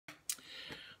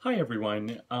Hi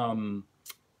everyone.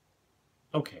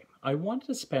 Okay, I wanted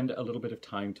to spend a little bit of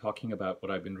time talking about what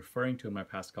I've been referring to in my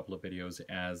past couple of videos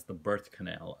as the birth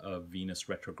canal of Venus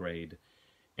retrograde.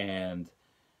 And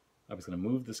I was going to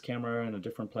move this camera in a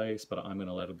different place, but I'm going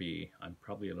to let it be. I'm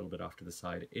probably a little bit off to the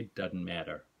side. It doesn't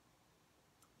matter.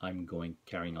 I'm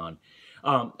carrying on.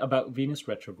 About Venus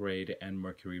retrograde and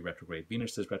Mercury retrograde.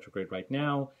 Venus is retrograde right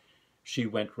now. She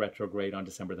went retrograde on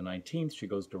December the 19th. She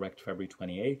goes direct February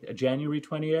 28th, January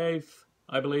 28th,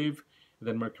 I believe.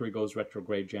 Then Mercury goes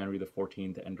retrograde January the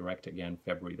 14th and direct again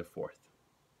February the 4th.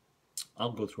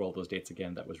 I'll go through all those dates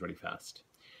again. That was really fast.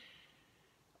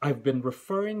 I've been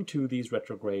referring to these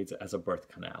retrogrades as a birth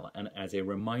canal and as a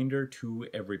reminder to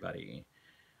everybody.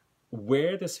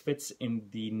 Where this fits in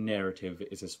the narrative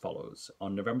is as follows.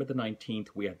 On November the 19th,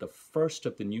 we had the first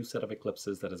of the new set of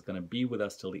eclipses that is going to be with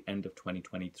us till the end of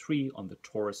 2023 on the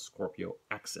Taurus-Scorpio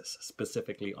axis.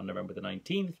 Specifically on November the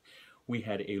 19th, we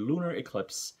had a lunar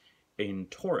eclipse in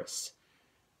Taurus.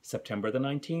 September the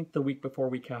 19th, the week before,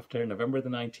 week after, November the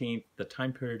 19th, the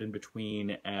time period in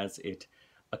between as it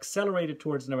accelerated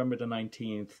towards November the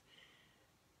 19th,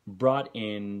 brought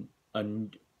in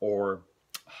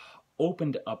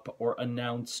opened up or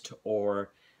announced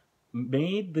or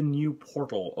made the new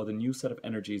portal or the new set of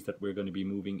energies that we're going to be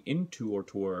moving into or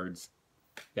towards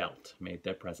felt, made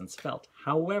their presence felt.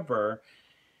 However,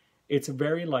 it's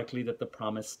very likely that the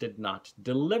promise did not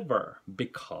deliver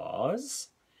because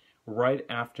right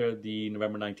after the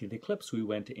November 19th eclipse, we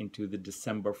went into the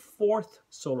December 4th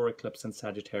solar eclipse in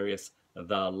Sagittarius,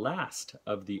 the last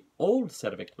of the old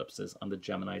set of eclipses on the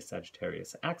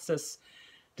Gemini-Sagittarius axis.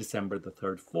 December the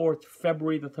 3rd, 4th,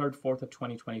 February the 3rd, 4th of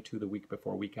 2022, the week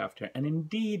before, week after. And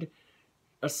indeed,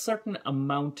 a certain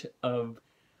amount of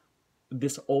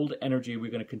this old energy we're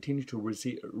going to continue to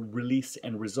release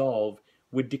and resolve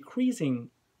with decreasing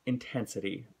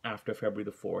intensity after February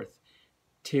the 4th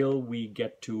till we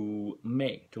get to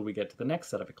May, till we get to the next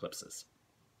set of eclipses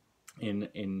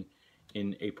in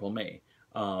April, May.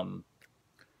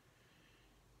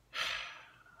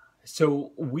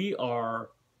 So we are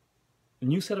a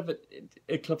new set of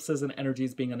eclipses and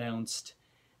energies being announced.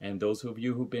 And those of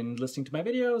you who've been listening to my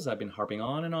videos, I've been harping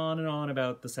on and on and on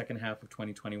about the second half of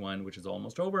 2021, which is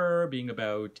almost over, being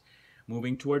about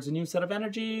moving towards a new set of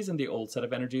energies and the old set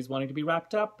of energies wanting to be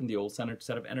wrapped up and the old set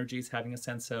of energies having a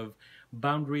sense of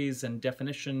boundaries and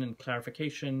definition and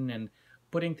clarification and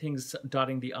putting things,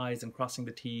 dotting the I's and crossing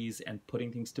the T's and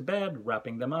putting things to bed,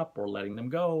 wrapping them up or letting them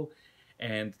go.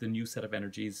 And the new set of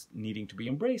energies needing to be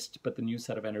embraced, but the new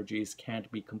set of energies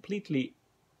can't be completely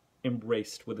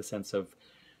embraced with a sense of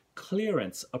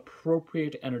clearance,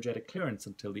 appropriate energetic clearance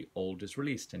until the old is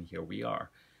released. And here we are.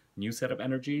 New set of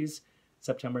energies,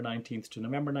 September 19th to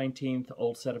November 19th,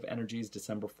 old set of energies,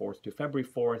 December 4th to February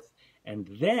 4th. And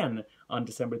then on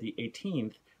December the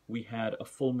 18th, we had a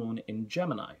full moon in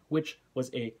Gemini, which was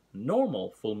a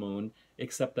normal full moon,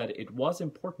 except that it was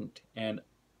important. And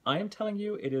I am telling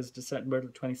you, it is December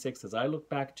 26th as I look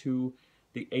back to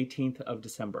the 18th of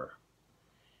December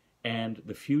and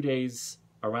the few days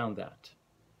around that.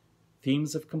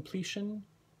 Themes of completion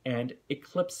and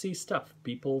eclipsy stuff.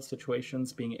 People,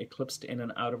 situations being eclipsed in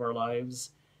and out of our lives.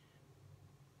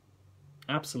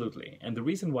 Absolutely. And the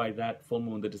reason why that full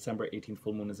moon, the December 18th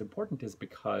full moon, is important is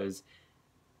because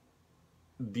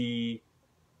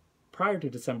prior to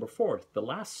December 4th, the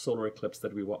last solar eclipse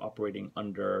that we were operating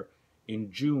under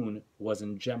in June was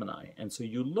in Gemini. And so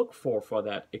you look for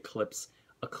that eclipse,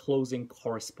 a closing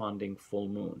corresponding full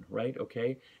moon, right?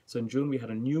 Okay. So in June, we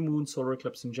had a new moon solar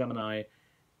eclipse in Gemini.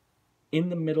 In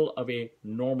the middle of a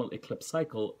normal eclipse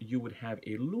cycle, you would have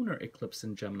a lunar eclipse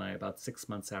in Gemini about 6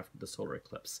 months after the solar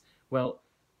eclipse. Well,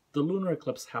 the lunar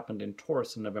eclipse happened in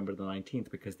Taurus on November the 19th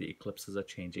because the eclipses are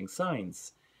changing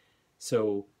signs.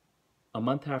 So a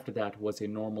month after that was a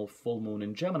normal full moon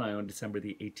in Gemini on December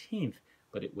the 18th.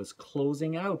 But it was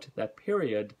closing out that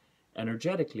period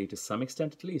energetically, to some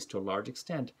extent at least, to a large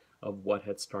extent, of what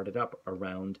had started up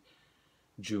around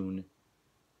June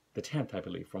the 10th, I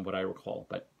believe, from what I recall.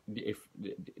 But if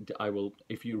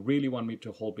you really want me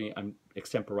to hold me, I'm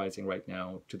extemporizing right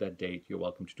now to that date. You're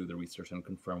welcome to do the research and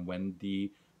confirm when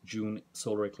the June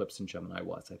solar eclipse in Gemini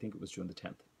was. I think it was June the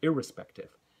 10th,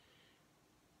 irrespective.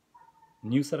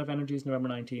 New set of energies, November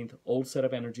 19th. Old set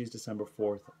of energies, December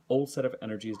 4th. Old set of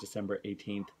energies, December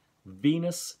 18th.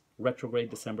 Venus,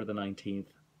 retrograde, December the 19th.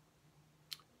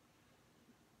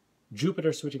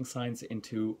 Jupiter switching signs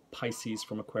into Pisces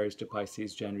from Aquarius to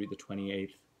Pisces, January the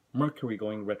 28th. Mercury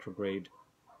going retrograde,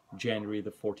 January the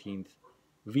 14th.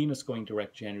 Venus going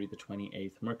direct, January the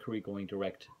 28th. Mercury going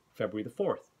direct, February the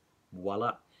 4th.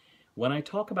 Voila. When I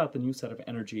talk about the new set of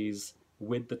energies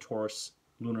with the Taurus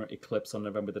lunar eclipse on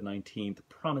November the 19th,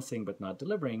 promising but not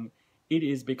delivering, it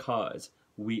is because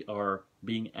we are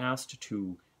being asked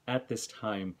to, at this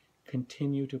time,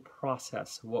 continue to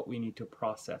process what we need to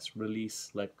process,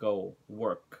 release, let go,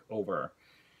 work over.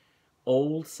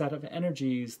 Old set of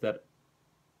energies that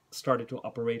started to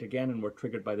operate again and were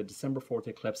triggered by the December 4th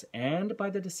eclipse and by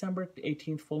the December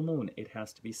 18th full moon, it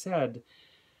has to be said.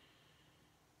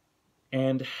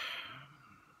 And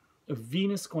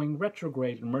Venus going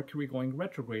retrograde and Mercury going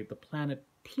retrograde, the planet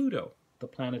Pluto, the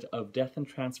planet of death and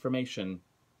transformation,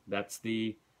 that's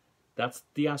the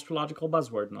astrological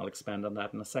buzzword, and I'll expand on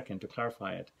that in a second to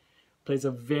clarify it, plays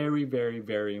a very, very,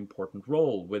 very important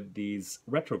role with these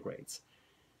retrogrades.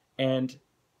 And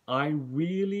I'm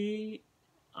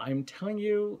telling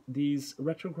you, these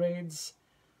retrogrades,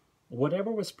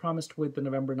 whatever was promised with the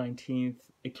November 19th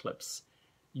eclipse,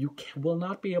 you will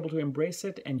not be able to embrace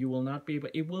it, and you will not be able,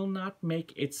 it will not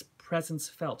make its presence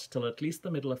felt till at least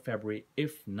the middle of February,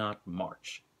 if not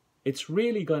March. It's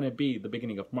really going to be the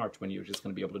beginning of March when you're just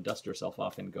going to be able to dust yourself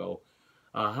off and go,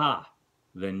 aha,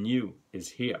 the new is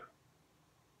here.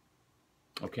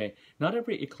 Okay, not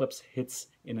every eclipse hits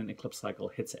in an eclipse cycle,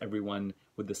 hits everyone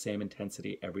with the same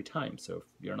intensity every time. So if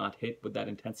you're not hit with that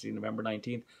intensity November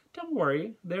 19th, don't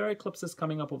worry. There are eclipses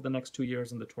coming up over the next 2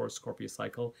 years in the Taurus-Scorpio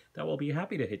cycle that will be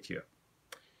happy to hit you.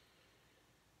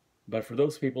 But for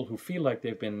those people who feel like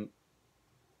they've been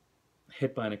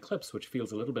hit by an eclipse, which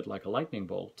feels a little bit like a lightning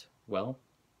bolt, well,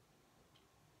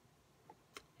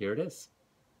 here it is.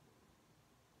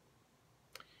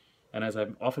 And as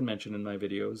I've often mentioned in my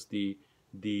videos, the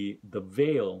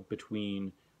veil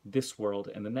between this world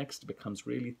and the next becomes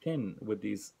really thin with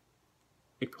these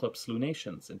eclipse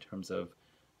lunations in terms of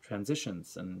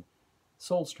transitions and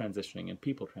souls transitioning and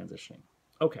people transitioning.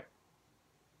 Okay,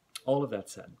 all of that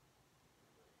said,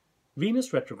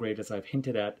 Venus retrograde, as I've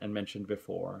hinted at and mentioned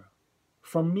before,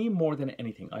 for me more than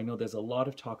anything, I know there's a lot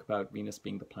of talk about Venus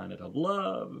being the planet of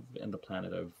love and the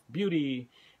planet of beauty.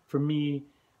 For me,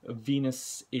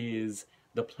 Venus is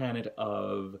the planet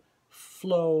of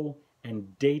flow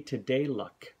and day-to-day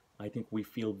luck. I think we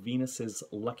feel Venus's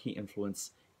lucky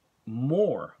influence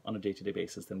more on a day-to-day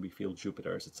basis than we feel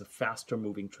Jupiter's. It's a faster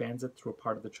moving transit through a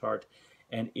part of the chart,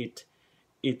 and its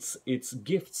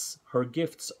gifts, her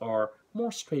gifts, are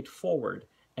more straightforward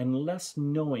and less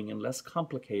knowing and less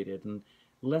complicated and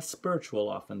less spiritual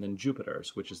often than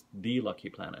Jupiter's, which is the lucky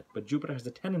planet. But Jupiter has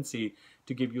a tendency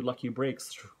to give you lucky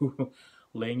breaks through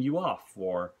laying you off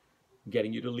or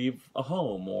getting you to leave a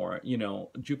home, or, you know,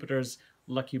 Jupiter's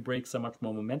lucky breaks are much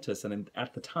more momentous and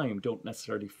at the time don't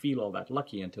necessarily feel all that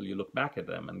lucky until you look back at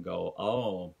them and go,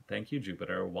 oh, thank you,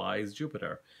 Jupiter, wise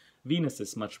Jupiter. Venus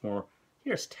is much more,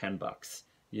 here's $10,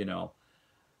 you know,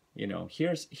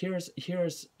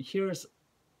 here's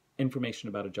information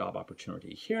about a job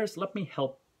opportunity. Let me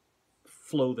help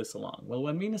flow this along. Well,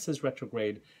 when Venus is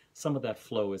retrograde, some of that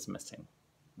flow is missing.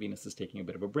 Venus is taking a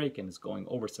bit of a break and is going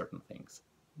over certain things.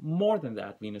 More than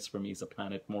that, Venus for me is a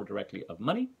planet more directly of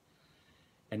money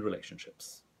and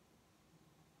relationships.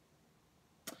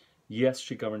 Yes,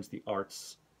 she governs the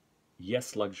arts.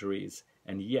 Yes, luxuries.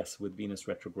 And yes, with Venus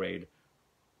retrograde,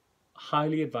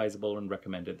 highly advisable and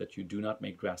recommended that you do not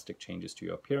make drastic changes to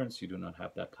your appearance. You do not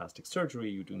have that plastic surgery.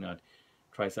 You do not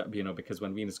try something, you know, because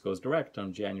when Venus goes direct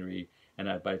on January,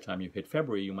 and by the time you hit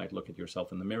February, you might look at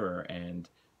yourself in the mirror and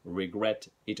regret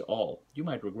it all. You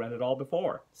might regret it all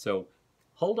before. So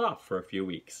hold off for a few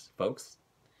weeks, folks,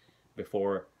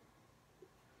 before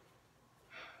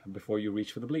you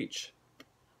reach for the bleach.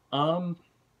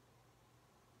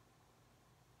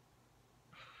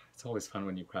 It's always fun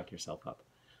when you crack yourself up.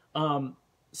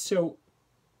 So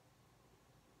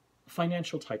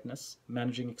financial tightness,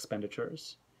 managing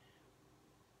expenditures,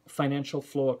 financial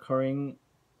flow occurring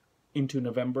into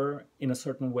November in a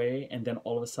certain way, and then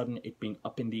all of a sudden it being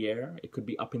up in the air. It could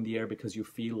be up in the air because you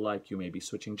feel like you may be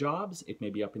switching jobs. It may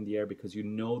be up in the air because you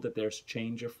know that there's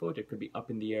change afoot. It could be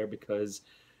up in the air because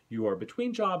you are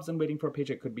between jobs and waiting for a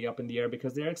paycheck. It could be up in the air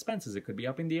because there are expenses. It could be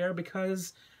up in the air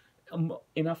because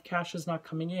enough cash is not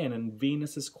coming in. And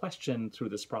Venus's question through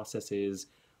this process is,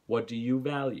 what do you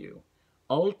value?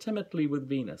 Ultimately with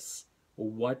Venus,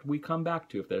 what we come back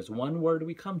to, if there's one word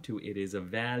we come to, it is a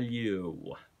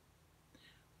value.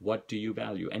 What do you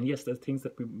value? And yes, there's things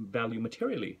that we value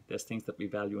materially. There's things that we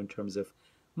value in terms of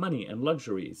money and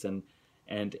luxuries and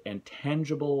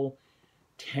tangible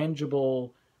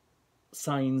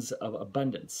signs of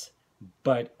abundance.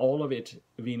 But all of it,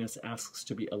 Venus asks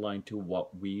to be aligned to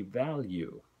what we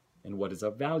value and what is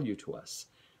of value to us.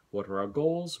 What are our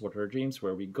goals? What are our dreams?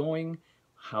 Where are we going?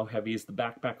 How heavy is the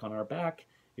backpack on our back?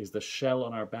 Is the shell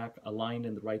on our back aligned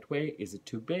in the right way? Is it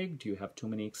too big? Do you have too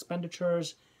many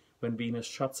expenditures? When Venus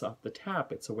shuts off the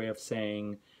tap, it's a way of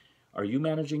saying, are you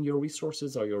managing your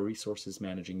resources, or are your resources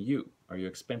managing you? Are your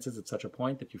expenses at such a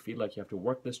point that you feel like you have to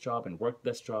work this job and work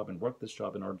this job and work this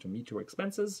job in order to meet your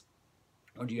expenses?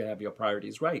 Or do you have your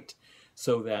priorities right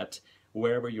so that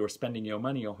wherever you're spending your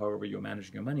money or however you're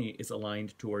managing your money is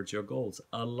aligned towards your goals?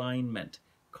 Alignment.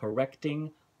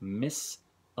 Correcting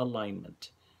misalignment.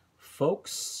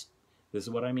 Folks, this is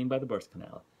what I mean by the birth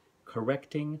canal.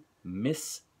 Correcting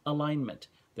misalignment.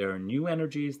 There are new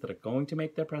energies that are going to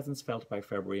make their presence felt by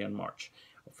February and March,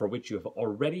 for which you have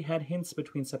already had hints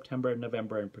between September and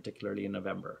November, and particularly in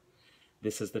November.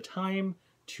 This is the time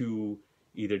to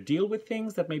either deal with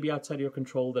things that may be outside your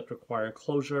control that require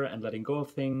closure and letting go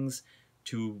of things,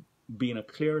 to be in a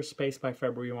clearer space by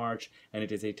February, March, and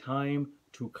it is a time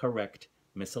to correct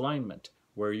misalignment.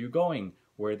 Where are you going?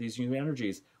 Where are these new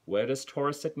energies? Where does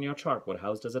Taurus sit in your chart? What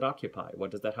house does it occupy?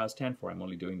 What does that house stand for? I'm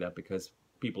only doing that because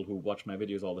people who watch my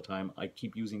videos all the time, I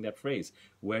keep using that phrase.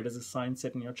 Where does a sign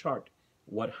sit in your chart?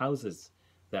 What houses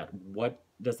that? What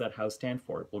does that house stand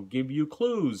for? It will give you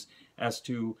clues as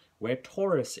to where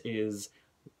Taurus is.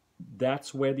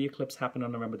 That's where the eclipse happened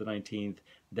on November the 19th.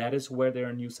 That is where there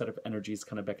are a new set of energies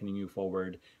kind of beckoning you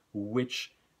forward,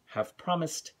 which have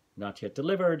promised, not yet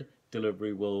delivered.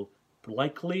 Delivery will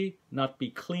likely not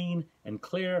be clean and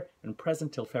clear and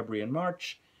present till February and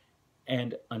March.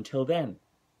 And until then,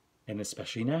 and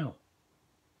especially now,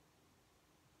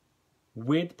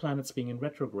 with planets being in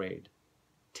retrograde,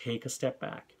 take a step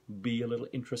back, be a little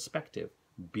introspective,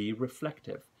 be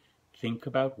reflective, think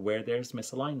about where there's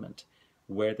misalignment,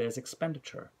 where there's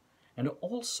expenditure, and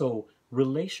also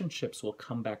relationships will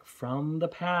come back from the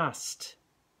past.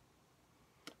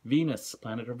 Venus,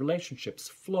 planet of relationships,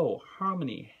 flow,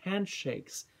 harmony,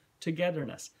 handshakes,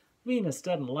 togetherness. Venus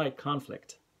doesn't like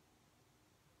conflict,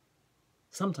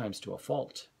 sometimes to a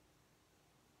fault.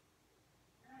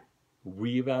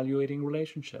 Reevaluating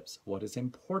relationships. What is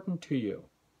important to you?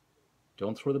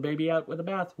 Don't throw the baby out with the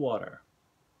bathwater.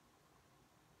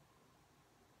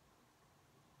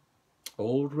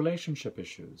 Old relationship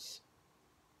issues,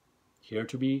 here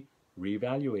to be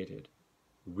reevaluated,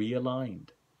 realigned,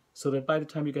 so that by the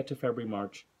time you get to February,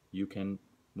 March, you can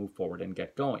move forward and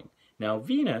get going. Now,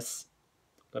 Venus,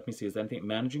 let me see, is there anything?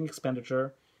 Managing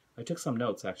expenditure. I took some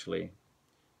notes, actually,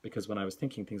 because when I was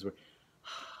thinking, things were...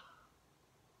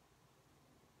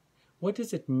 What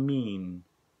does it mean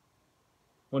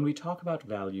when we talk about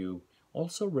value?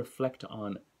 Also reflect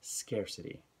on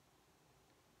scarcity.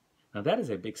 Now that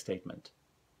is a big statement.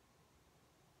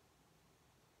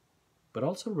 But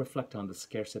also reflect on the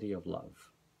scarcity of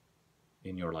love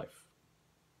in your life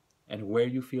and where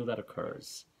you feel that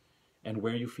occurs and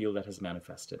where you feel that has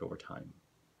manifested over time.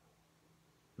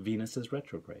 Venus is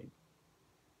retrograde.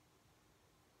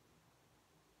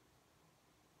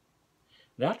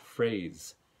 That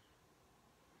phrase,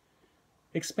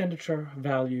 expenditure,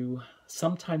 value,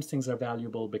 sometimes things are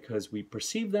valuable because we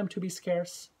perceive them to be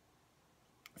scarce.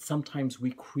 Sometimes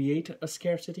we create a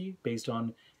scarcity based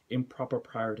on improper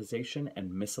prioritization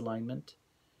and misalignment.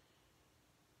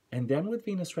 And then with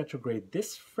Venus retrograde,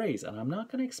 this phrase, and I'm not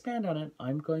going to expand on it,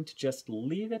 I'm going to just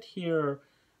leave it here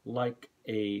like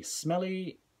a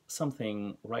smelly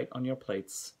something right on your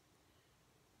plates.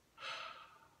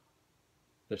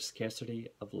 The scarcity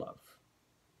of love.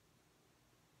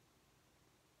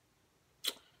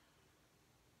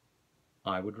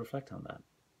 I would reflect on that.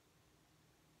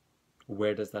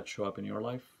 Where does that show up in your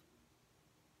life?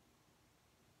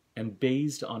 And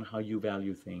based on how you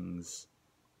value things,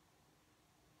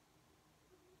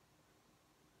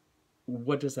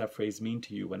 what does that phrase mean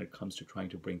to you when it comes to trying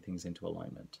to bring things into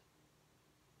alignment?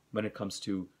 When it comes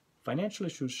to financial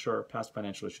issues, sure, past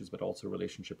financial issues, but also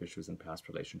relationship issues and past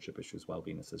relationship issues while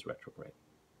Venus is retrograde.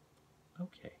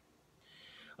 Okay.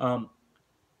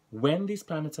 When these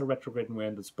planets are retrograde and we're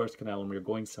in this birth canal and we're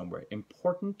going somewhere,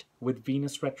 important with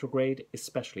Venus retrograde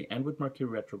especially, and with Mercury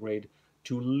retrograde,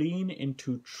 to lean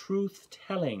into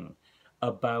truth-telling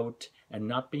about and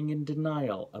not being in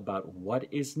denial about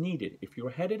what is needed. If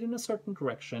you're headed in a certain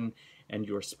direction and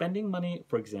you're spending money,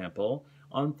 for example,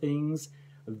 on things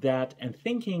that, and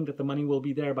thinking that the money will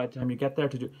be there by the time you get there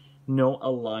to do, no,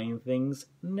 align things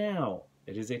now.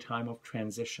 It is a time of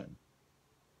transition.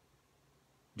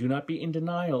 Do not be in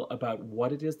denial about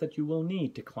what it is that you will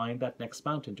need to climb that next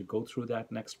mountain, to go through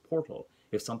that next portal.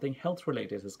 If something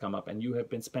health-related has come up and you have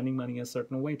been spending money a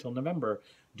certain way till November,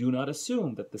 do not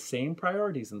assume that the same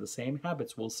priorities and the same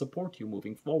habits will support you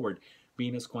moving forward.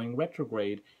 Venus going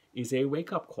retrograde is a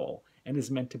wake-up call. and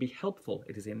is meant to be helpful.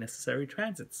 It is a necessary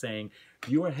transit saying,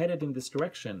 you are headed in this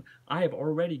direction. I have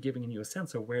already given you a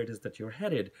sense of where it is that you're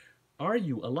headed. Are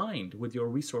you aligned with your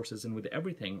resources and with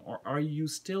everything, or are you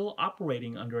still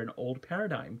operating under an old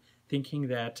paradigm, thinking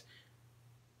that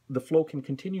the flow can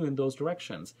continue in those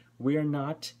directions? We're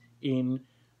not in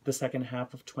the second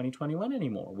half of 2021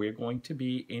 anymore. We're going to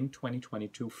be in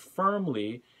 2022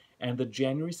 firmly, and the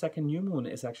January 2nd new moon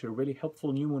is actually a really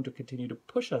helpful new moon to continue to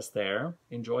push us there.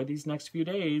 Enjoy these next few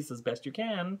days as best you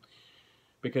can,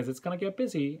 because it's going to get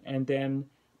busy, and then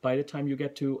by the time you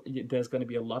get to, there's going to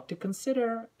be a lot to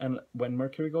consider, and when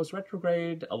Mercury goes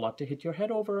retrograde, a lot to hit your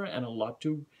head over, and a lot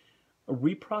to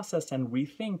reprocess and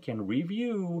rethink and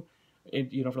review,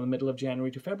 from the middle of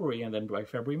January to February, and then by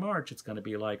February, March, it's going to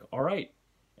be like, all right,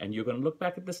 and you're going to look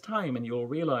back at this time and you'll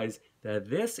realize that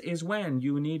this is when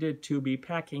you needed to be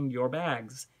packing your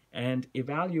bags and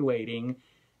evaluating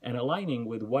and aligning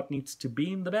with what needs to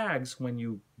be in the bags when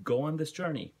you go on this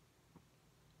journey,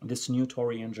 this new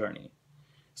Taurian journey.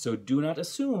 So do not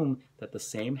assume that the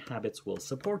same habits will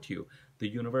support you. The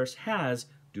universe has,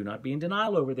 do not be in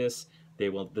denial over this.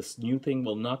 This new thing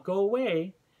will not go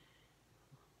away.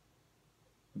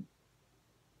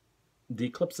 The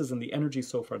eclipses and the energy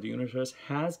so far, the universe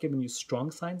has given you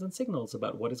strong signs and signals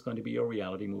about what is going to be your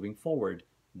reality moving forward.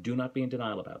 Do not be in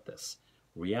denial about this.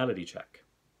 Reality check.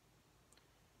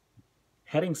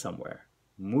 Heading somewhere,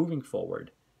 moving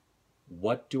forward.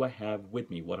 What do I have with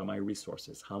me? What are my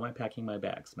resources? How am I packing my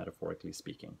bags, metaphorically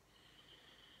speaking?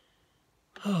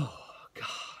 Oh,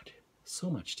 God, so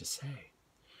much to say.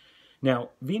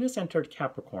 Now, Venus entered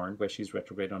Capricorn, where she's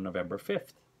retrograde on November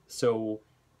 5th. So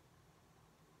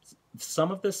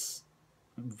some of this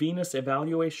Venus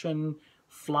evaluation,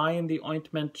 fly in the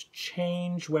ointment,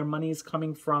 change where money is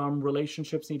coming from,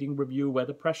 relationships needing review, where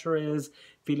the pressure is,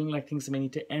 feeling like things may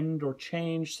need to end or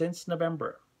change since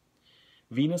November.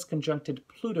 Venus conjuncted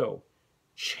Pluto,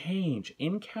 change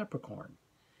in Capricorn.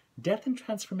 Death and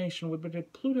transformation with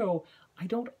Pluto, I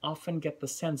don't often get the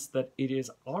sense that it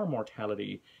is our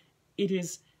mortality. It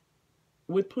is,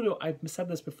 with Pluto, I've said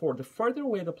this before, the further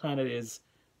away the planet is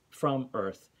from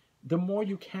Earth, the more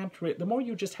you the more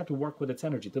you just have to work with its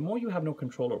energy, the more you have no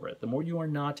control over it, the more you are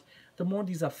not, the more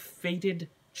these are fated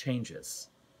changes.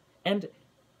 And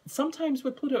sometimes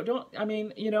with Pluto,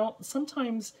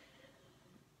 sometimes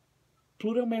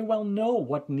Pluto may well know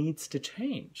what needs to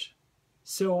change.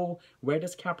 So where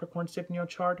does Capricorn sit in your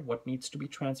chart? What needs to be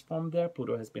transformed there?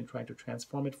 Pluto has been trying to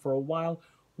transform it for a while.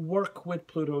 Work with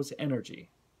Pluto's energy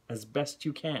as best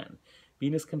you can.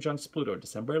 Venus conjuncts Pluto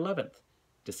December 11th.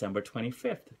 December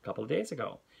 25th, a couple of days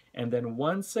ago. And then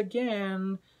once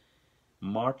again,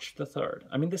 March the 3rd.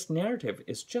 I mean, this narrative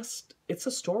is just, it's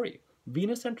a story.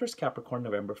 Venus enters Capricorn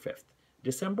November 5th.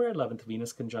 December 11th,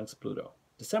 Venus conjuncts Pluto.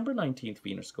 December 19th,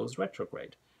 Venus goes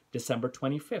retrograde. December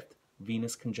 25th,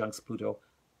 Venus conjuncts Pluto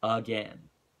again.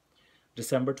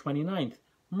 December 29th,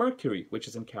 Mercury, which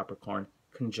is in Capricorn,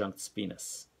 conjuncts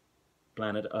Venus.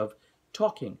 Planet of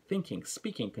talking, thinking,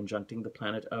 speaking, conjuncting the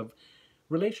planet of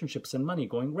relationships and money,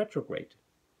 going retrograde.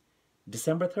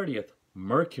 December 30th,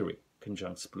 Mercury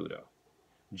conjuncts Pluto.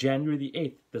 January the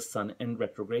 8th, the Sun and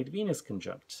retrograde Venus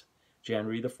conjunct.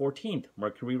 January the 14th,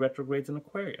 Mercury retrogrades in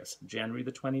Aquarius. January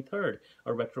the 23rd,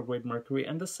 a retrograde Mercury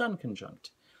and the Sun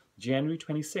conjunct. January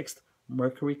 26th,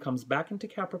 Mercury comes back into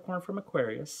Capricorn from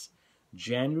Aquarius.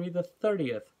 January the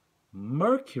 30th,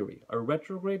 Mercury, a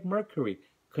retrograde Mercury,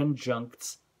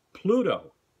 conjuncts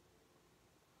Pluto.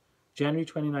 January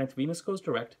 29th, Venus goes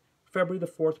direct. February the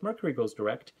 4th, Mercury goes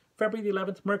direct. February the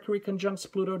 11th, Mercury conjuncts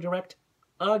Pluto direct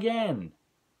again.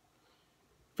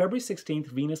 February 16th,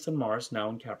 Venus and Mars, now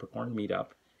in Capricorn, meet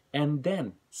up. And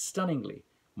then, stunningly,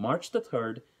 March the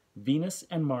 3rd, Venus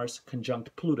and Mars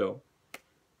conjunct Pluto.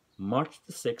 March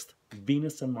the 6th,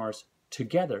 Venus and Mars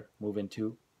together move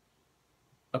into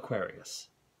Aquarius.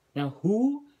 Now,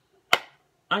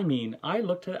 I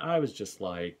looked at it, I was just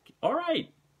like, all right,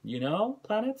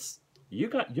 planets,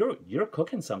 you're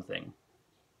cooking something.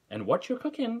 And what you're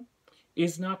cooking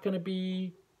is not going to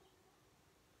be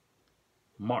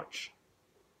March.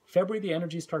 February, the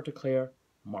energies start to clear.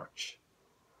 March.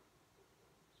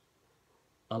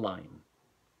 Align.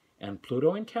 And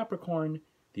Pluto and Capricorn,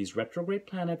 these retrograde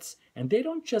planets, and they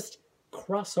don't just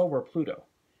cross over Pluto.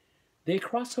 They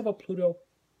cross over Pluto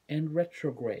and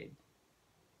retrograde.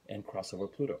 And cross over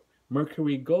Pluto.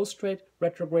 Mercury goes straight,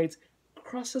 retrogrades,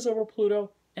 crosses over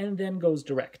Pluto, and then goes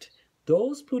direct.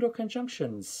 Those Pluto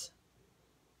conjunctions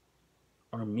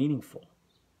are meaningful.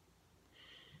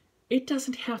 It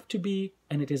doesn't have to be,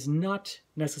 and it is not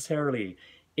necessarily,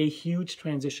 a huge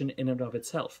transition in and of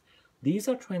itself. These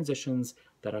are transitions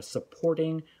that are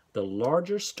supporting the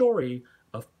larger story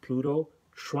of Pluto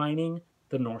trining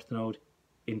the North Node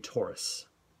in Taurus.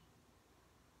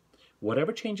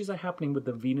 Whatever changes are happening with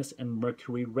the Venus and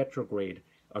Mercury retrograde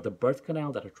are the birth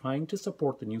canal that are trying to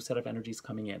support the new set of energies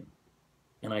coming in.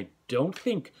 And I don't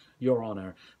think, Your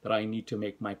Honor, that I need to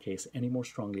make my case any more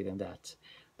strongly than that.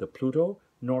 The Pluto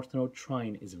North Node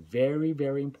trine is very,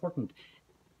 very important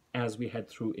as we head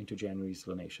through into January's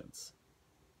lunations.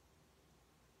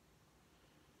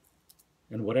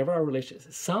 And whatever our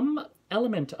relationship, some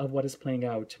element of what is playing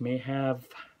out may have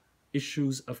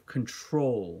issues of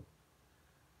control.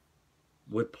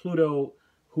 With Pluto,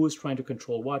 who is trying to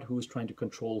control what? Who is trying to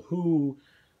control who?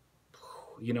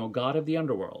 You know, God of the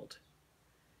underworld.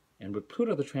 And with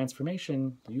Pluto, the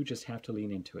transformation, you just have to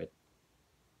lean into it.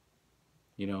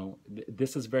 You know,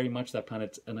 this is very much that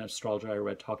planet, an astrologer I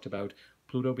read talked about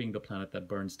Pluto being the planet that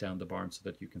burns down the barn so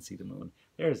that you can see the moon.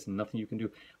 There's nothing you can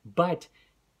do. But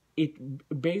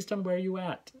it, based on where you're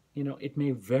at, you know, it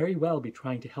may very well be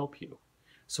trying to help you.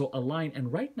 So align,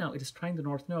 and right now it is trying the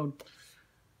North Node.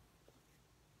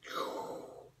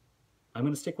 I'm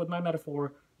going to stick with my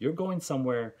metaphor. You're going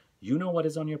somewhere. You know what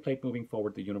is on your plate moving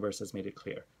forward. The universe has made it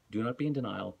clear. Do not be in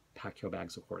denial. Pack your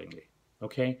bags accordingly.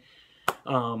 Okay?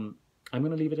 I'm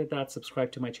going to leave it at that.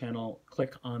 Subscribe to my channel.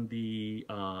 Click on the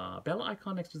bell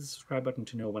icon next to the subscribe button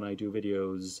to know when I do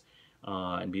videos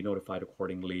and be notified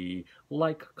accordingly.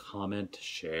 Like, comment,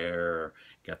 share,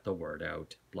 get the word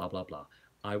out, blah, blah, blah.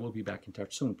 I will be back in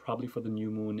touch soon, probably for the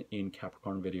new moon in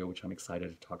Capricorn video, which I'm excited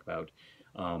to talk about.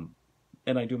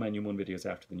 And I do my new moon videos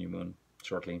after the new moon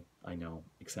shortly. I know,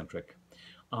 eccentric.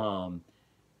 I'll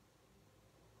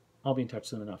be in touch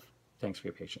soon enough. Thanks for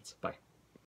your patience. Bye.